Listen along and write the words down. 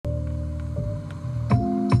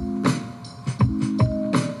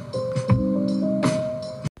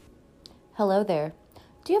Hello there.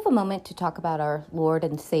 Do you have a moment to talk about our Lord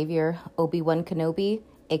and Savior, Obi Wan Kenobi,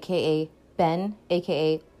 aka Ben,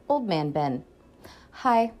 aka Old Man Ben?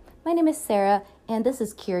 Hi, my name is Sarah, and this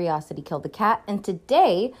is Curiosity Killed the Cat. And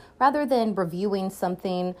today, rather than reviewing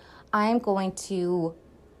something, I'm going to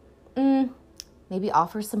maybe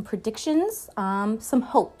offer some predictions, some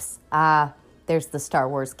hopes. There's the Star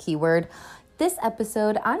Wars keyword. This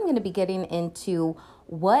episode, I'm going to be getting into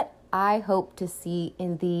what I hope to see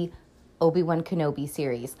in the Obi-Wan Kenobi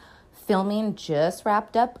series. Filming just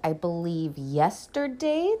wrapped up, I believe,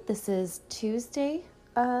 yesterday. This is Tuesday.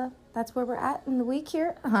 That's where we're at in the week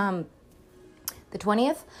here. The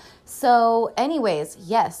 20th. So anyways,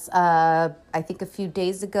 yes, I think a few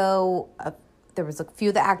days ago, there was a few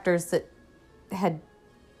of the actors that had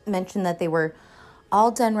mentioned that they were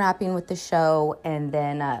all done wrapping with the show. And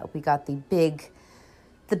then we got the big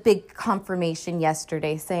confirmation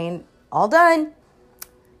yesterday saying, all done.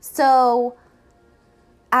 So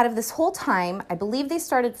out of this whole time, I believe they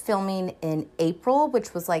started filming in April,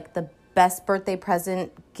 which was like the best birthday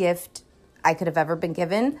present gift I could have ever been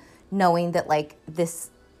given, knowing that like this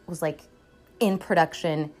was like in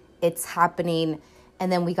production, it's happening.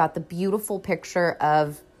 And then we got the beautiful picture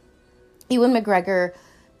of Ewan McGregor,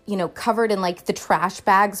 covered in like the trash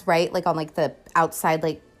bags, right? Like on like the outside,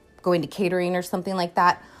 like going to catering or something like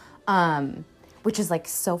that. Which is like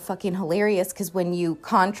so fucking hilarious because when you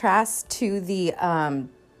contrast to the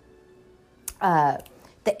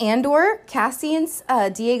Andor, Cassian's,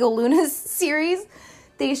 Diego Luna's series,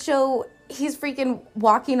 they show he's freaking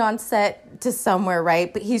walking on set to somewhere,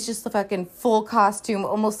 right? But he's just the fucking full costume,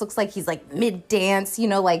 almost looks like he's like mid-dance,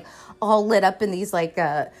 like all lit up in these like,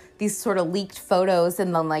 these sort of leaked photos.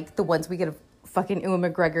 And then like the ones we get of fucking Ewan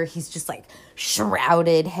McGregor, he's just like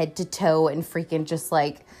shrouded head to toe and freaking just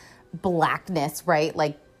like blackness, right?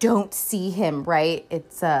 Like don't see him, right?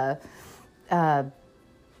 It's they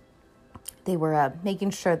were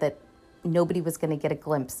making sure that nobody was going to get a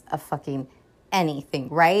glimpse of fucking anything,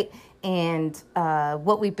 right? And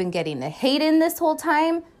what we've been getting to Hayden this whole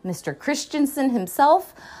time, Mr. Christensen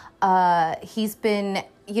himself, he's been,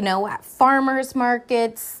 at farmers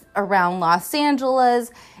markets around Los Angeles,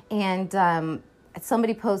 and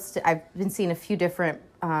somebody posted, I've been seeing a few different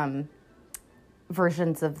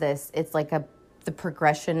versions of this. It's like the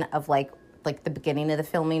progression of like the beginning of the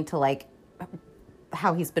filming to like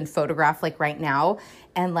how he's been photographed like right now,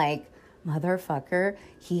 and like motherfucker,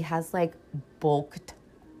 he has like bulked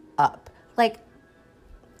up. Like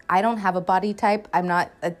I don't have a body type. I'm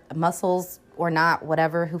not muscles or not,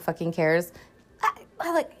 whatever, who fucking cares.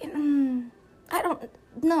 I don't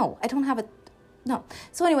have a no.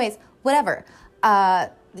 So anyways, whatever.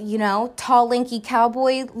 Tall, lanky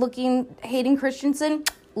cowboy looking Hayden Christensen,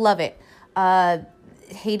 love it.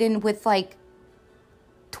 Hayden with like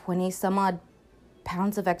 20 some odd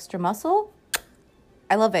pounds of extra muscle,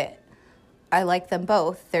 I love it. I like them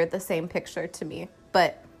both. They're the same picture to me,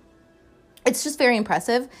 but it's just very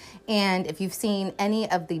impressive. And if you've seen any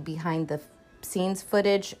of the behind the scenes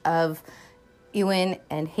footage of Ewan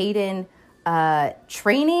and Hayden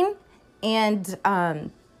training and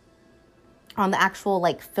on the actual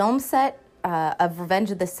like film set of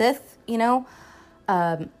Revenge of the Sith,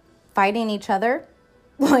 fighting each other,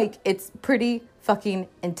 like it's pretty fucking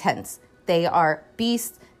intense. They are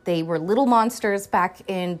beasts. They were little monsters back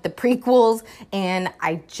in the prequels, and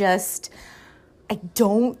I just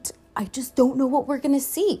don't know what we're going to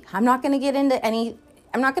see. I'm not going to get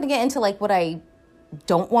into like what I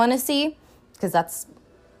don't want to see, because that's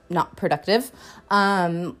not productive.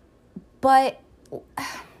 But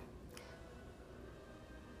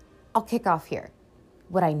I'll kick off here.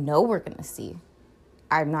 What I know we're going to see,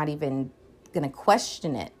 I'm not even going to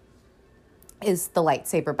question it, is the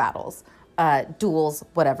lightsaber battles, duels,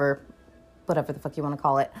 whatever the fuck you want to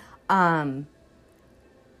call it.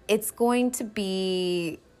 It's going to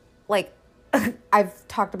be like, I've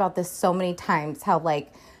talked about this so many times, how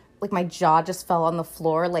like my jaw just fell on the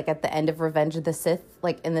floor, like at the end of Revenge of the Sith,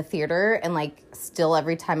 like in the theater. And like, still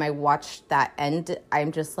every time I watch that end,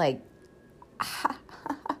 I'm just like, how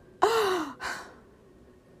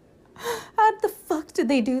the fuck did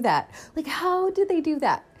they do that? Like, how did they do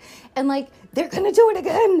that? And like, they're going to do it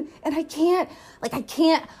again. And I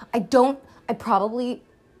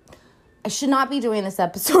should not be doing this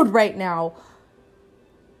episode right now.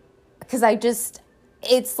 Because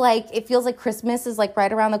it's like, it feels like Christmas is like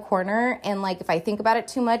right around the corner. And like, if I think about it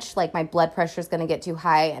too much, like my blood pressure is going to get too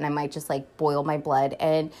high and I might just like boil my blood.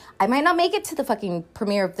 And I might not make it to the fucking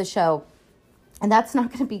premiere of the show. And that's not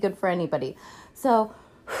going to be good for anybody. So,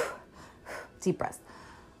 deep breath.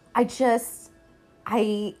 I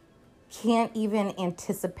can't even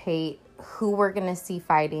anticipate who we're going to see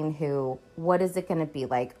fighting who. What is it going to be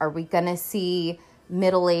like? Are we going to see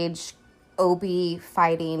middle-aged Obi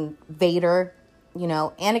fighting Vader? You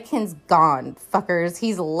know, Anakin's gone, fuckers.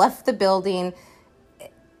 He's left the building.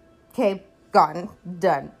 Okay, gone,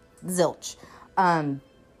 done, zilch. I'll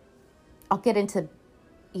get into,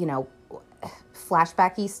 you know,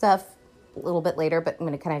 flashbacky stuff a little bit later, but I'm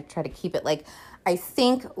going to kind of try to keep it like, I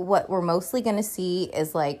think what we're mostly going to see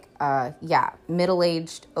is like,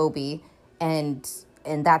 middle-aged Obi, and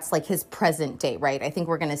that's like his present day, right? I think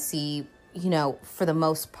we're going to see, you know, for the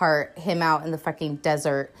most part, him out in the fucking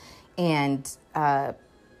desert and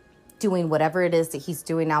doing whatever it is that he's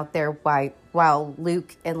doing out there while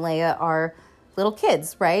Luke and Leia are little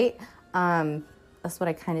kids, right? That's what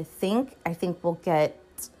I kind of think. I think we'll get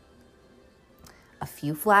a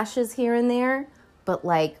few flashes here and there, but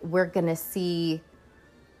like we're gonna see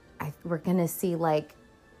like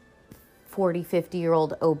 40,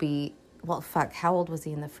 50-year-old Obi. Well, fuck, how old was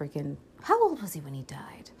he when he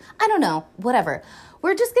died? I don't know, whatever.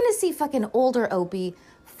 We're just gonna see fucking older Obi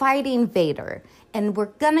fighting Vader, and we're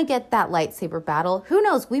gonna get that lightsaber battle. Who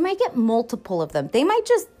knows? We might get multiple of them. They might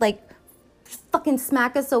just like fucking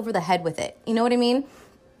smack us over the head with it. You know what I mean?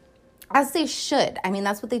 As they should. I mean,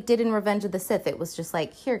 that's what they did in Revenge of the Sith. It was just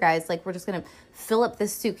like, here, guys, like, we're just going to fill up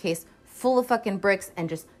this suitcase full of fucking bricks and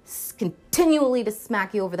just continually to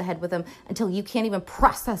smack you over the head with them until you can't even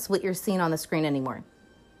process what you're seeing on the screen anymore.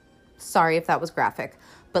 Sorry if that was graphic,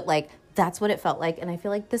 but like, that's what it felt like. And I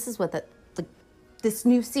feel like this is what this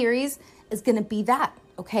new series is going to be that,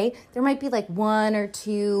 okay? There might be like one or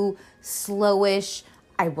two slowish,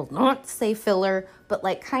 I will not say filler, but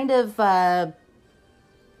like kind of,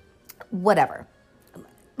 whatever,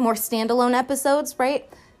 more standalone episodes, right?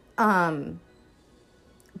 But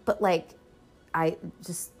like, I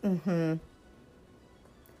just, Obi-Wan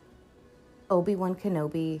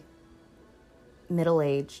Kenobi,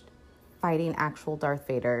 middle-aged, fighting actual Darth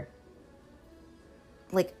Vader.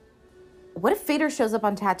 Like, what if Vader shows up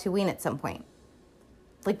on Tatooine at some point?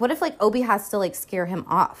 Like, what if like Obi has to like scare him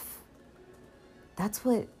off? That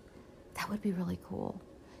would be really cool.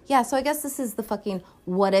 Yeah, so I guess this is the fucking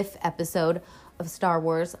what if episode of Star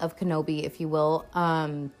Wars, of Kenobi, if you will.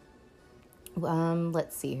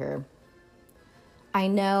 Let's see here. I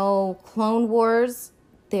know Clone Wars,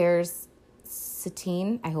 there's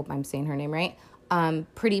Satine, I hope I'm saying her name right.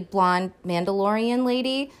 Pretty blonde Mandalorian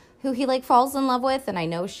lady who he like falls in love with, and I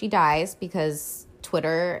know she dies because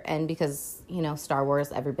Twitter and because, you know, Star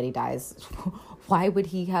Wars, everybody dies. Why would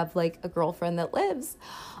he have like a girlfriend that lives?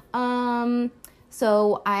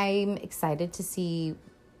 So I'm excited to see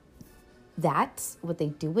what they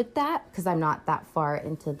do with that, because I'm not that far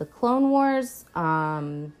into the Clone Wars.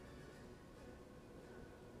 To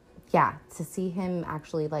see him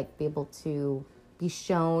actually like be able to be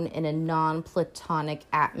shown in a non-platonic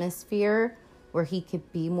atmosphere where he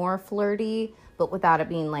could be more flirty, but without it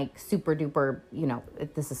being like super duper, you know,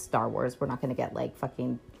 this is Star Wars. We're not going to get like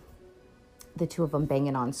fucking the two of them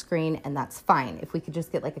banging on screen, and that's fine. If we could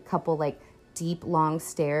just get like a couple like deep long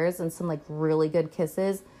stares and some like really good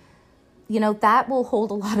kisses, you know, that will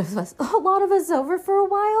hold a lot of us over for a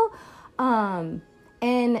while.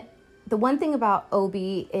 And the one thing about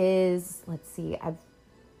Obi is, let's see,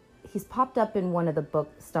 he's popped up in one of the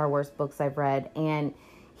Star Wars books I've read, and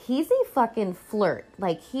he's a fucking flirt.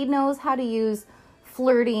 Like, he knows how to use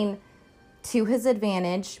flirting to his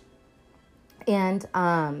advantage, and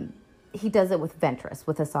he does it with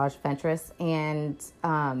Asajj Ventress, and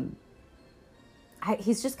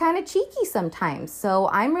he's just kind of cheeky sometimes. So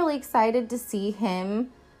I'm really excited to see him,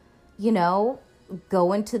 you know,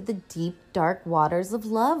 go into the deep, dark waters of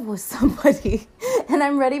love with somebody. And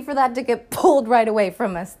I'm ready for that to get pulled right away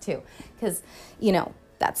from us too. Because, you know,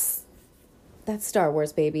 that's Star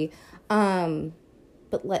Wars, baby.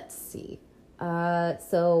 But let's see.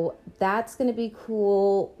 So that's going to be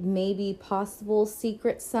cool. Maybe possible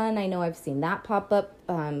Secret Son. I know I've seen that pop up.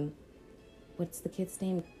 What's the kid's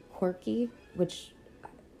name? Quirky? Which,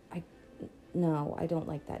 I don't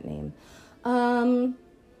like that name.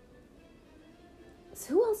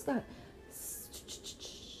 So who else got...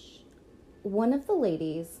 One of the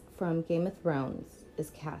ladies from Game of Thrones is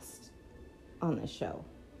cast on this show.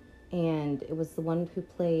 And it was the one who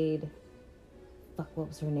played... Fuck, what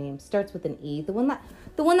was her name? Starts with an E. The one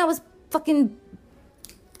that was fucking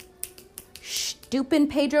stupid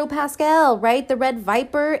Pedro Pascal, right? The Red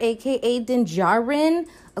Viper, a.k.a. Din Djarin.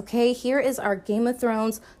 Okay, here is our Game of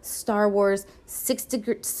Thrones, Star Wars, 6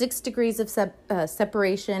 degrees of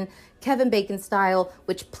separation, Kevin Bacon style,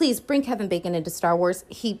 which please bring Kevin Bacon into Star Wars.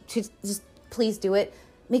 Just please do it.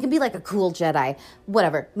 Make him be like a cool Jedi.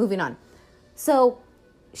 Whatever, moving on. So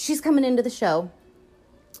she's coming into the show.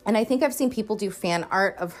 And I think I've seen people do fan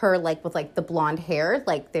art of her, like, with, like, the blonde hair.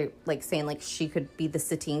 Like, they're, like, saying, like, she could be the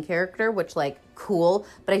Satine character, which, like, cool.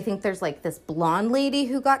 But I think there's, like, this blonde lady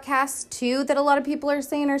who got cast, too, that a lot of people are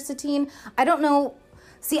saying are Satine. I don't know.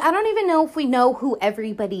 See, I don't even know if we know who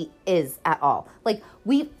everybody is at all. Like,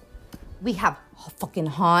 we have fucking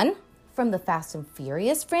Han from the Fast and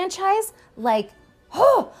Furious franchise. Like,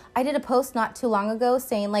 oh, I did a post not too long ago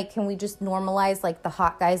saying, like, can we just normalize, like, the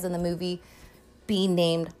hot guys in the movie be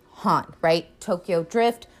named Han, right? Tokyo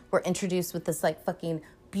Drift, we're introduced with this, like, fucking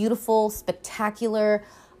beautiful, spectacular,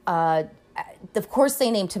 of course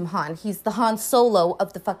they named him Han. He's the Han Solo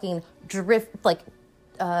of the fucking Drift, like,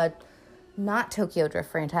 not Tokyo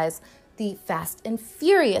Drift franchise, the Fast and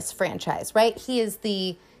Furious franchise, right? He is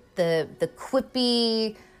the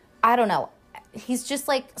quippy, I don't know, he's just,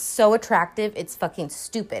 like, so attractive, it's fucking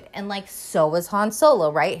stupid. And, like, so is Han Solo,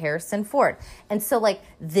 right? Harrison Ford. And so, like,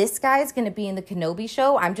 this guy's gonna be in the Kenobi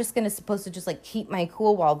show. I'm just supposed to just, like, keep my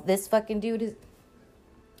cool while this fucking dude is...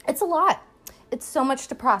 It's a lot. It's so much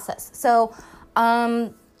to process. So,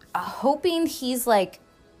 hoping he's, like,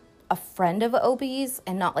 a friend of Obi's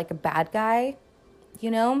and not, like, a bad guy, you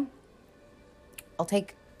know? I'll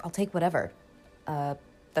take whatever.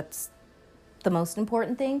 That's the most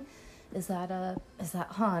important thing. Is that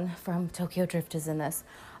Han from Tokyo Drift is in this.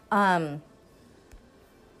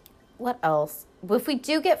 What else? If we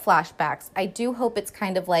do get flashbacks, I do hope it's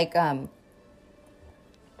kind of like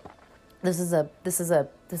this is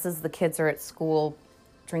the kids are at school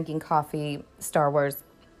drinking coffee, Star Wars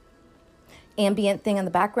ambient thing on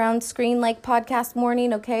the background screen, like podcast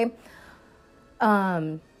morning, okay?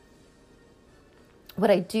 What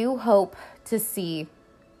I do hope to see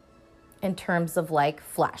in terms of, like,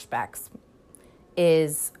 flashbacks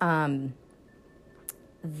is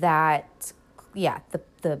that, yeah,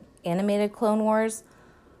 the animated Clone Wars,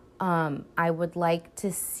 I would like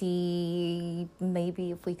to see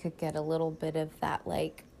maybe if we could get a little bit of that,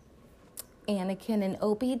 like, Anakin and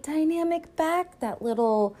Obi dynamic back, that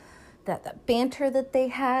little, that banter that they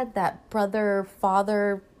had, that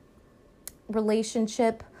brother-father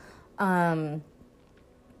relationship, you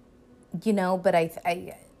know, but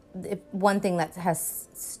one thing that has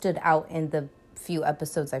stood out in the few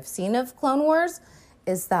episodes I've seen of Clone Wars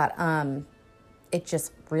is that it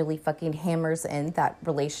just really fucking hammers in that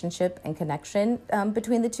relationship and connection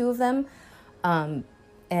between the two of them. And,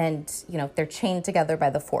 you know, they're chained together by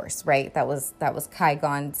the Force, right? That was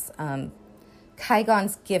Qui-Gon's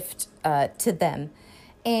gift to them.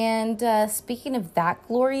 And speaking of that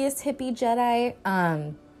glorious hippie Jedi,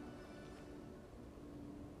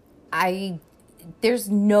 there's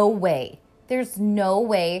no way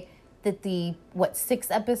that the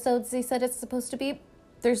 6 episodes they said it's supposed to be,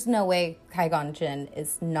 there's no way Qui-Gon Jinn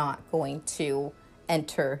is not going to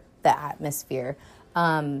enter the atmosphere.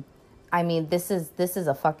 I mean, this is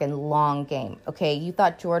a fucking long game, okay? You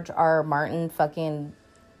thought George R. Martin fucking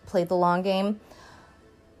played the long game?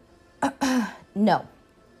 No.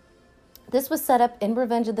 This was set up in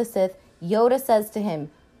Revenge of the Sith. Yoda says to him,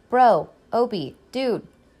 bro, Obi, dude,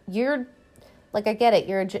 you're... Like, I get it,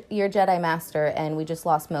 you're a Jedi Master, and we just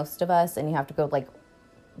lost most of us, and you have to go, like,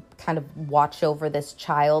 kind of watch over this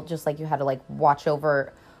child, just like you had to, like, watch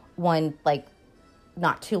over one, like,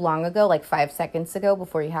 not too long ago, like 5 seconds ago,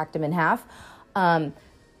 before you hacked him in half.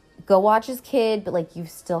 Go watch his kid, but, like, you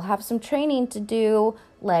still have some training to do.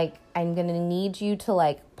 Like, I'm gonna need you to,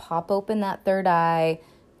 like, pop open that third eye,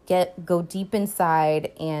 go deep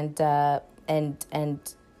inside, and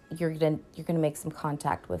you're gonna make some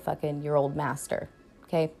contact with fucking your old master,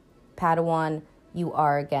 okay? Padawan, you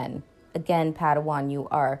are again, Padawan, you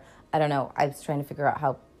are. I don't know. I was trying to figure out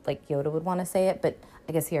how, like, Yoda would want to say it, but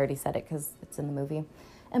I guess he already said it because it's in the movie,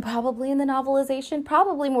 and probably in the novelization,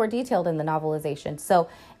 probably more detailed in the novelization. So,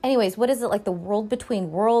 anyways, what is it, like the world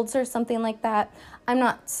between worlds or something like that? I'm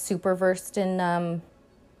not super versed in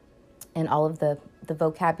all of the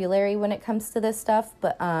vocabulary when it comes to this stuff,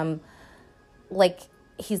 but like,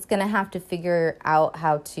 he's going to have to figure out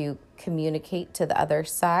how to communicate to the other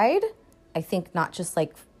side. I think not just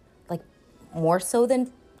like more so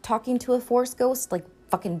than talking to a Force ghost, like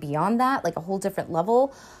fucking beyond that, like a whole different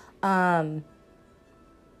level.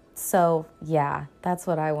 So yeah, that's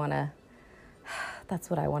what I want to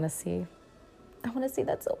see. I want to see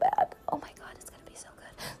that so bad. Oh my God, it's going to be so good.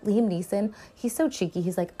 Liam Neeson, he's so cheeky.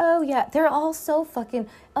 He's like, oh yeah, they're all so fucking,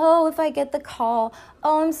 oh, if I get the call,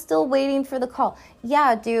 oh, I'm still waiting for the call.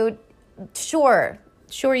 Yeah, dude, sure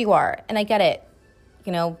you are. And I get it.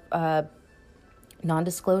 You know,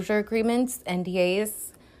 non-disclosure agreements,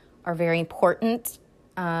 NDAs are very important.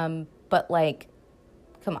 But like,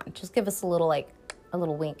 come on, just give us a little like a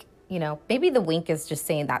little wink. You know, maybe the wink is just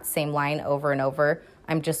saying that same line over and over.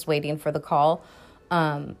 I'm just waiting for the call.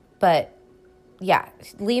 But yeah,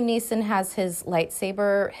 Liam Neeson has his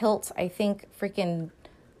lightsaber hilt, I think, freaking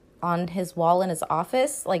on his wall in his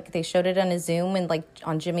office. Like, they showed it on a Zoom and, like,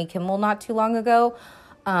 on Jimmy Kimmel not too long ago.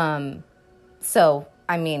 So,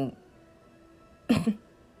 I mean,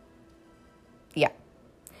 yeah.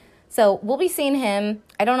 So, we'll be seeing him.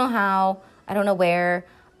 I don't know how. I don't know where.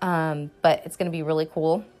 But it's going to be really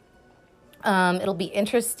cool. It'll be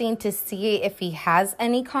interesting to see if he has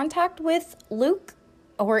any contact with Luke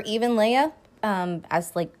or even Leia,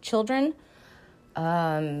 as, like, children.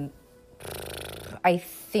 I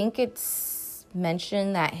think it's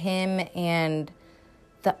mentioned that him and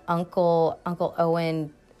the Uncle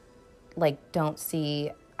Owen, like, don't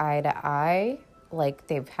see eye to eye. Like,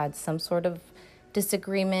 they've had some sort of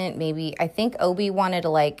disagreement. Maybe, I think Obi wanted to,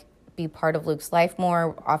 like, be part of Luke's life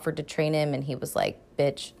more, offered to train him, and he was like,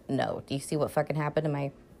 bitch, no. Do you see what fucking happened to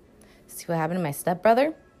my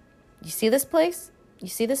stepbrother? You see this place? You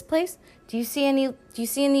see this place? Do you see any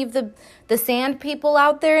of the sand people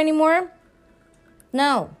out there anymore?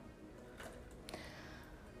 No.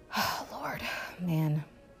 Oh, Lord, man.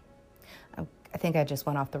 I think I just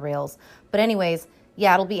went off the rails. But anyways,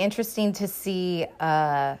 yeah, it'll be interesting to see.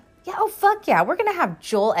 Yeah, oh, fuck yeah. We're going to have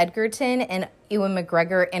Joel Edgerton and Ewan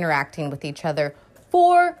McGregor interacting with each other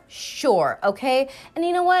for sure, okay? And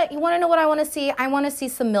you know what? You want to know what I want to see? I want to see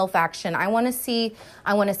some MILF action. I want to see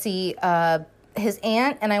his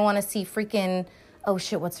aunt, and I want to see freaking, oh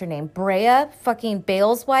shit, what's her name? Brea, fucking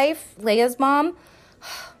Bale's wife, Leia's mom.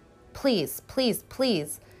 Please, please,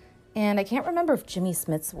 please. And I can't remember if Jimmy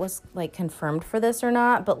Smits was, like, confirmed for this or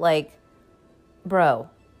not, but, like, bro,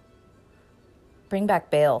 bring back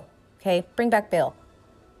Bale, okay? Bring back Bale.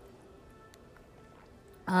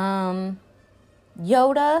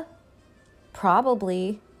 Yoda,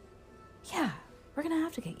 probably. Yeah, we're gonna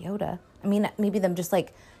have to get Yoda. I mean, maybe them just,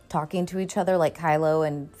 like, talking to each other like Kylo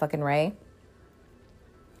and fucking Rey.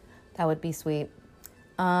 That would be sweet.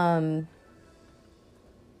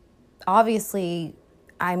 Obviously,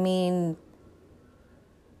 I mean,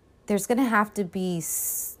 there's going to have to be,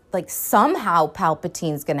 like, somehow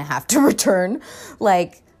Palpatine's going to have to return.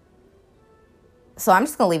 Like, so I'm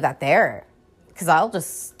just going to leave that there. Because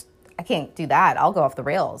I can't do that. I'll go off the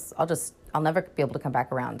rails. I'll never be able to come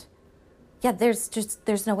back around. Yeah,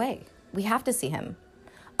 there's no way. We have to see him.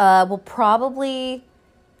 We'll probably,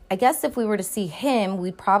 I guess if we were to see him,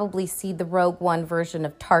 we'd probably see the Rogue One version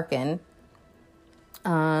of Tarkin.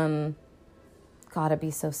 God, it'd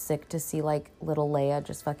be so sick to see, like, little Leia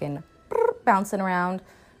just fucking bouncing around.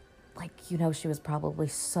 Like, you know, she was probably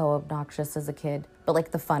so obnoxious as a kid, but,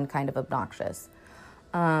 like, the fun kind of obnoxious.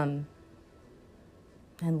 And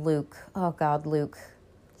Luke, oh God, Luke,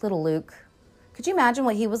 little Luke. Could you imagine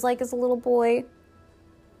what he was like as a little boy?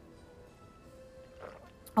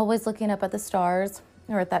 Always looking up at the stars,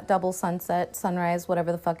 or at that double sunset, sunrise,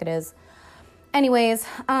 whatever the fuck it is. Anyways,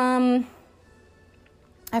 I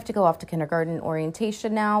have to go off to kindergarten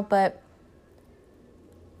orientation now, but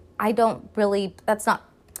I don't really,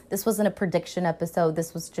 this wasn't a prediction episode.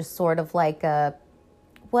 This was just sort of like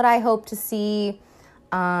what I hope to see.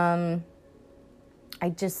 I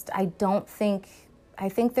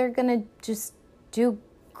think they're going to just do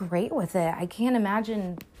great with it. I can't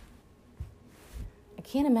imagine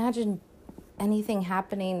anything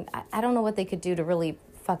happening. I don't know what they could do to really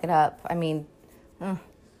fuck it up. I mean,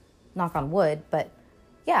 knock on wood, but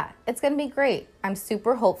yeah, it's going to be great. I'm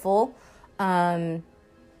super hopeful.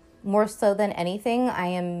 More so than anything, I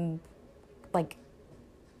am like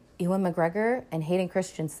Ewan McGregor and Hayden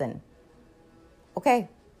Christensen. Okay,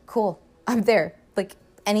 cool. I'm there. Like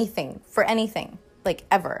anything, for anything, like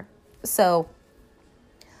ever. So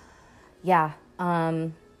yeah,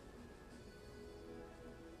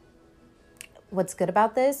 what's good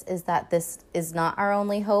about this is that this is not our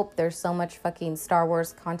only hope. There's so much fucking Star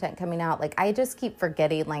Wars content coming out. Like, I just keep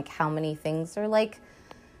forgetting, like, how many things are, like,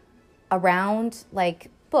 around, like,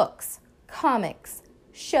 books, comics,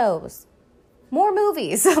 shows, more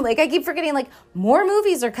movies. Like, I keep forgetting, like, more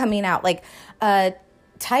movies are coming out. Like,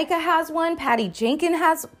 Taika has one. Patty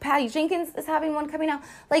Jenkins is having one coming out.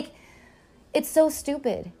 Like, it's so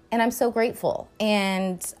stupid, and I'm so grateful.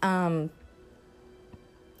 And,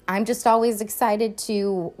 I'm just always excited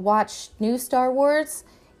to watch new Star Wars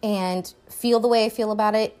and feel the way I feel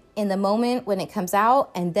about it in the moment when it comes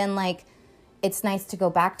out. And then, like, it's nice to go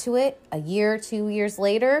back to it a year, 2 years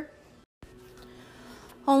later.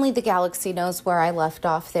 Only the galaxy knows where I left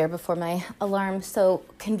off there before my alarm so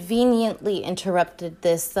conveniently interrupted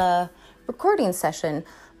this recording session.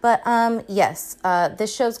 But yes,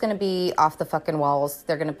 this show's going to be off the fucking walls.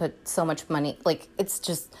 They're going to put so much money. Like, it's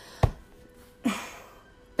just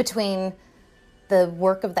between the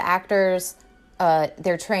work of the actors,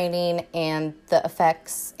 their training, and the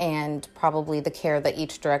effects, and probably the care that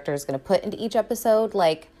each director is going to put into each episode.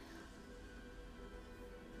 Like,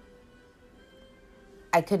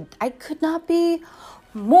 I could not be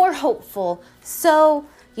more hopeful. So,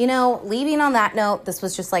 you know, leaving on that note, this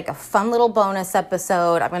was just like a fun little bonus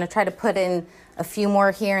episode. I'm going to try to put in a few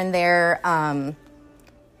more here and there.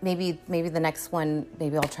 Maybe the next one,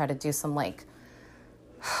 maybe I'll try to do some like,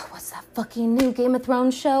 what's that fucking new Game of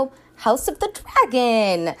Thrones show? House of the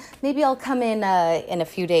Dragon. Maybe I'll come in a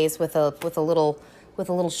few days with a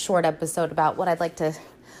little short episode about what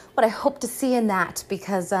I hope to see in that,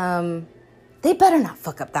 because they better not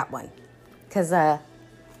fuck up that one. Because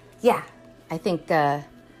yeah, I think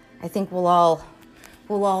we'll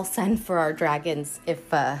all send for our dragons if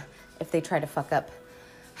they try to fuck up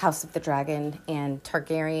House of the Dragon and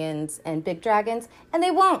Targaryens and big dragons, and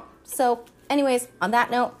they won't. So anyways, on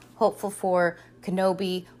that note, hopeful for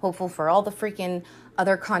KENOBI, hopeful for all the freaking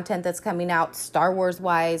other content that's coming out Star Wars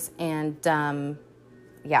wise, and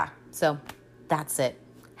yeah, so that's it.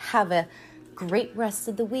 Have a great rest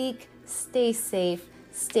of the week. Stay safe,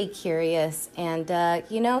 stay curious, and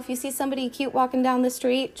you know, if you see somebody cute walking down the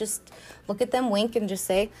street, just look at them, wink, and just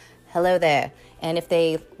say hello there. And if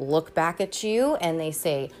they look back at you and they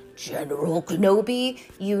say General KENOBI,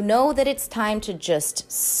 you know that it's time to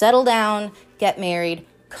just settle down, get married,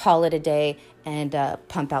 call it a day, and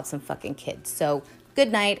pump out some fucking kids. So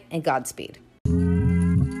good night and Godspeed.